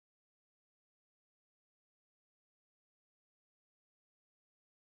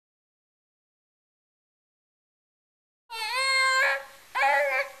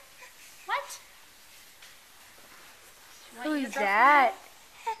is that?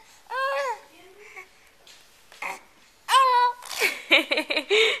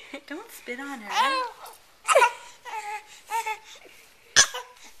 Don't spit on her.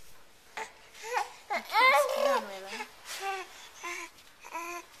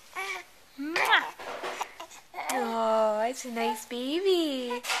 Oh, it's a nice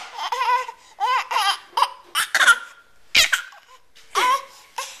baby.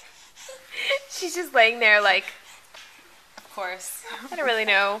 She's just laying there like, Of course. I don't really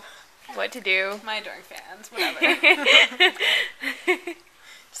know what to do. My adoring fans, whatever.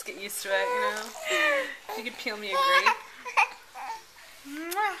 Just get used to it, you know. You could peel me a grape.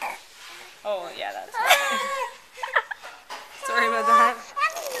 Oh, yeah, that's fine. Sorry about that.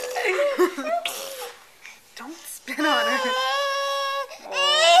 Don't spit on her.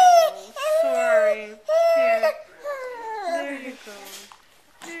 Oh, sorry. Here. There you go.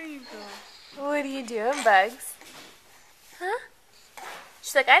 There you go. What are you doing, Bugs? Huh?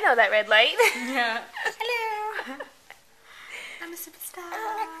 She's like, I know that red light. Yeah. Hello. I'm a superstar.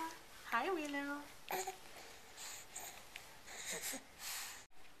 Hi, Willow.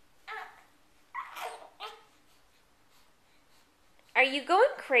 Are you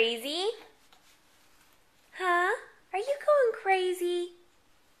going crazy? Huh? Are you going crazy?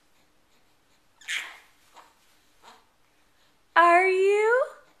 Are you?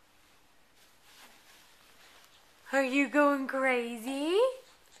 Are you going crazy?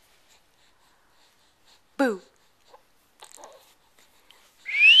 Boo.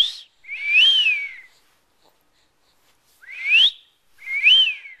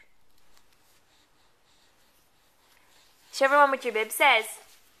 Show everyone what your bib says.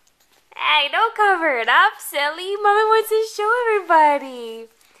 Hey, don't cover it up, silly. Mommy wants to show everybody.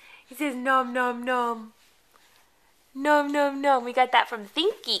 It says nom nom nom. Nom nom nom. We got that from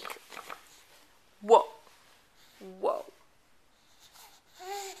Think Geek. Whoa. Whoa.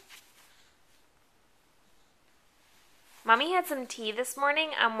 Mommy had some tea this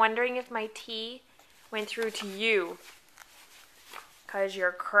morning. I'm wondering if my tea went through to you. 'Cause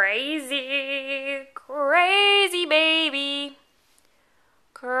you're crazy. Crazy baby.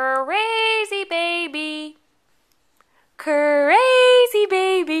 Crazy baby. Crazy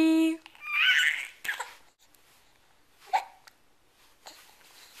baby.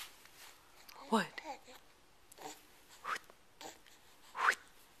 What?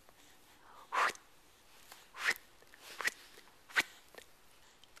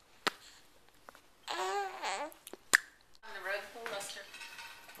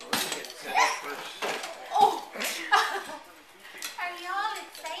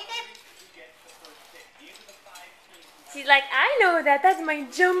 She's like, I know that. That's my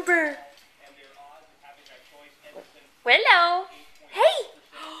jumper. Willow. Hey.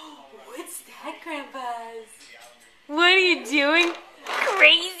 What's that, Grandpa's? What are you doing?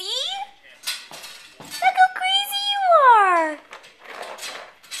 Crazy? Look how crazy you are.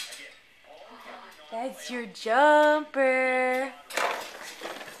 That's your jumper.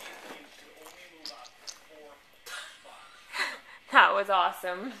 That was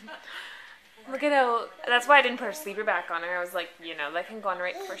awesome. Look at how, that's why I didn't put her sleeper back on her. I was like, you know, that can go on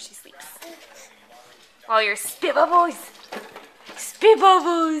right before she sleeps. All your spit bubbles. Spit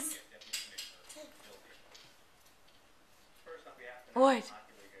bubbles. What?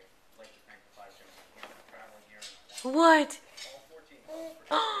 What?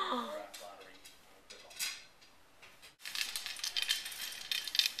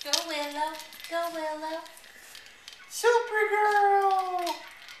 Go Willow. Go Willow. Supergirl!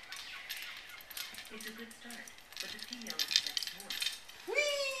 It's a good start, but the female expects more.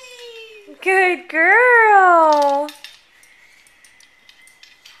 Whee! Good girl.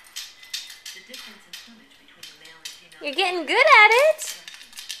 The difference in plumage between the male and female. You're getting good at it.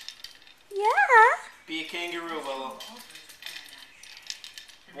 Yeah. Be a kangaroo, Willow.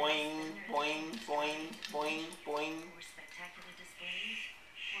 Boing, boing, boing, boing, boing. For spectacular displays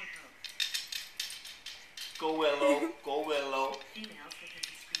or growth. Go Willow, go Willow. Females with their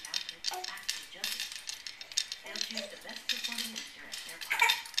discreet outfits act as judges. They'll choose the best performing actor as their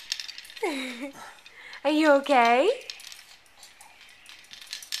partner. Are you okay?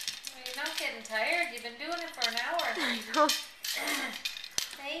 You're not getting tired. You've been doing it for an hour. I know.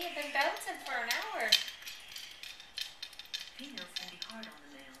 Hey, you've been bouncing for an hour. Females can be hard on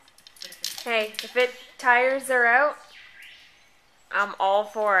the males, but if Hey, if it tires her out, I'm all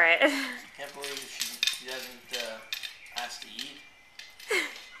for it. Can't believe she doesn't